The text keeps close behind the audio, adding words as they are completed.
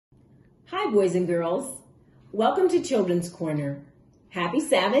Hi, boys and girls. Welcome to Children's Corner. Happy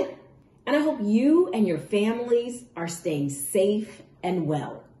Sabbath, and I hope you and your families are staying safe and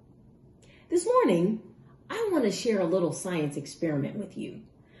well. This morning, I want to share a little science experiment with you.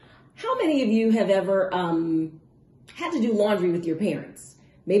 How many of you have ever had to do laundry with your parents?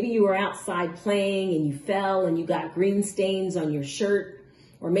 Maybe you were outside playing and you fell and you got green stains on your shirt,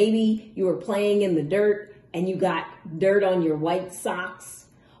 or maybe you were playing in the dirt and you got dirt on your white socks.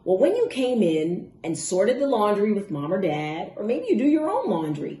 Well, when you came in and sorted the laundry with mom or dad, or maybe you do your own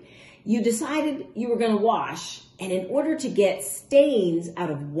laundry, you decided you were going to wash. And in order to get stains out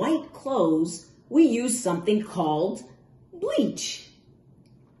of white clothes, we use something called bleach.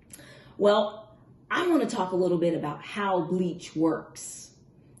 Well, I want to talk a little bit about how bleach works.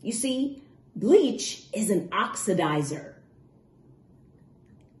 You see, bleach is an oxidizer,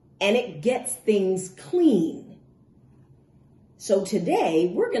 and it gets things clean. So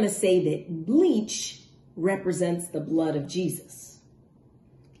today, we're going to say that bleach represents the blood of Jesus.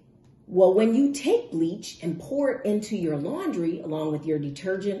 Well, when you take bleach and pour it into your laundry along with your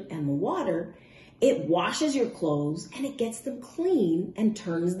detergent and the water, it washes your clothes and it gets them clean and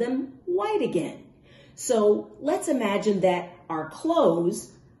turns them white again. So let's imagine that our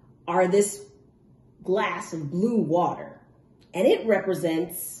clothes are this glass of blue water, and it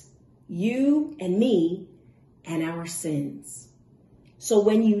represents you and me and our sins. So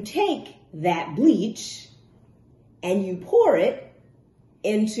when you take that bleach and you pour it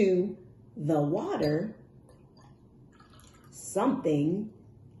into the water, something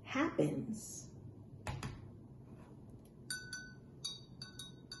happens.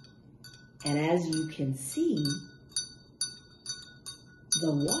 And as you can see,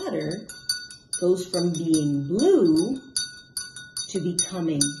 the water goes from being blue to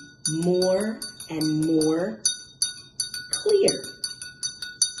becoming more and more clear.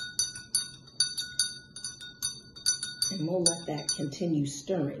 And we'll let that continue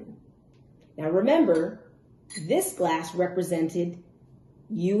stirring. Now remember, this glass represented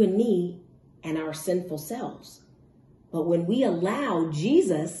you and me and our sinful selves. But when we allow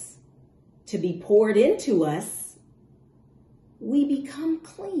Jesus to be poured into us, we become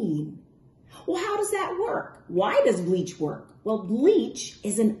clean. Well, how does that work? Why does bleach work? Well, bleach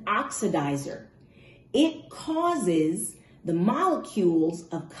is an oxidizer. It causes the molecules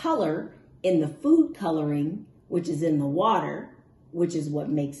of color in the food coloring, which is in the water, which is what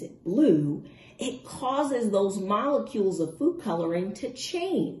makes it blue. It causes those molecules of food coloring to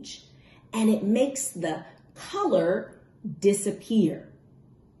change, and it makes the color disappear.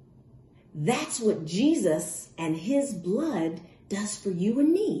 That's what Jesus and his blood does for you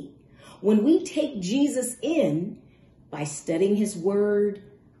and me. When we take Jesus in by studying his word,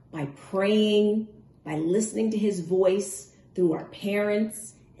 by praying, by listening to his voice through our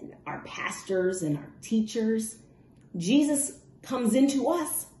parents and our pastors and our teachers, Jesus comes into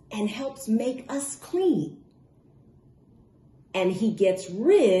us and helps make us clean. And he gets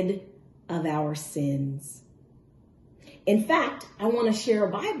rid of our sins. In fact, I want to share a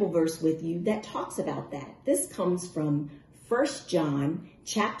Bible verse with you that talks about that. This comes from 1 John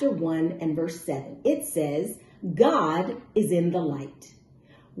chapter 1 and verse 7. It says, God is in the light.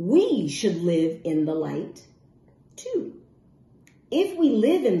 We should live in the light too. If we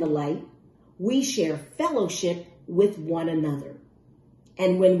live in the light, we share fellowship with one another.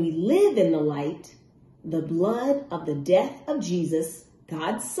 And when we live in the light, the blood of the death of Jesus,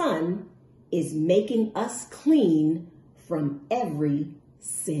 God's Son, is making us clean from every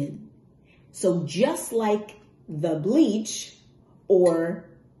sin. So just like the bleach or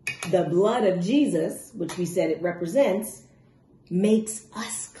the blood of Jesus, which we said it represents, makes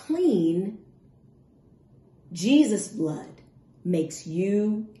us clean, Jesus' blood makes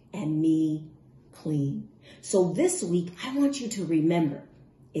you and me clean. So this week, I want you to remember,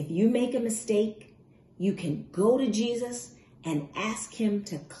 if you make a mistake, you can go to Jesus and ask him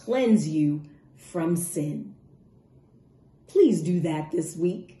to cleanse you from sin. Please do that this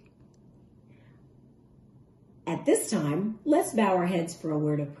week. At this time, let's bow our heads for a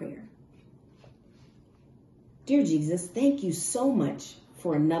word of prayer. Dear Jesus, thank you so much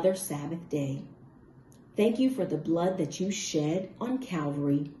for another Sabbath day. Thank you for the blood that you shed on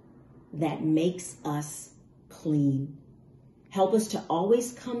Calvary that makes us clean. Help us to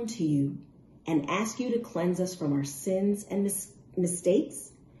always come to you and ask you to cleanse us from our sins and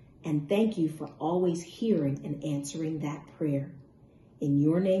mistakes. And thank you for always hearing and answering that prayer. In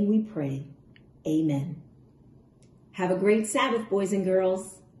your name we pray. Amen. Have a great Sabbath, boys and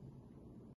girls.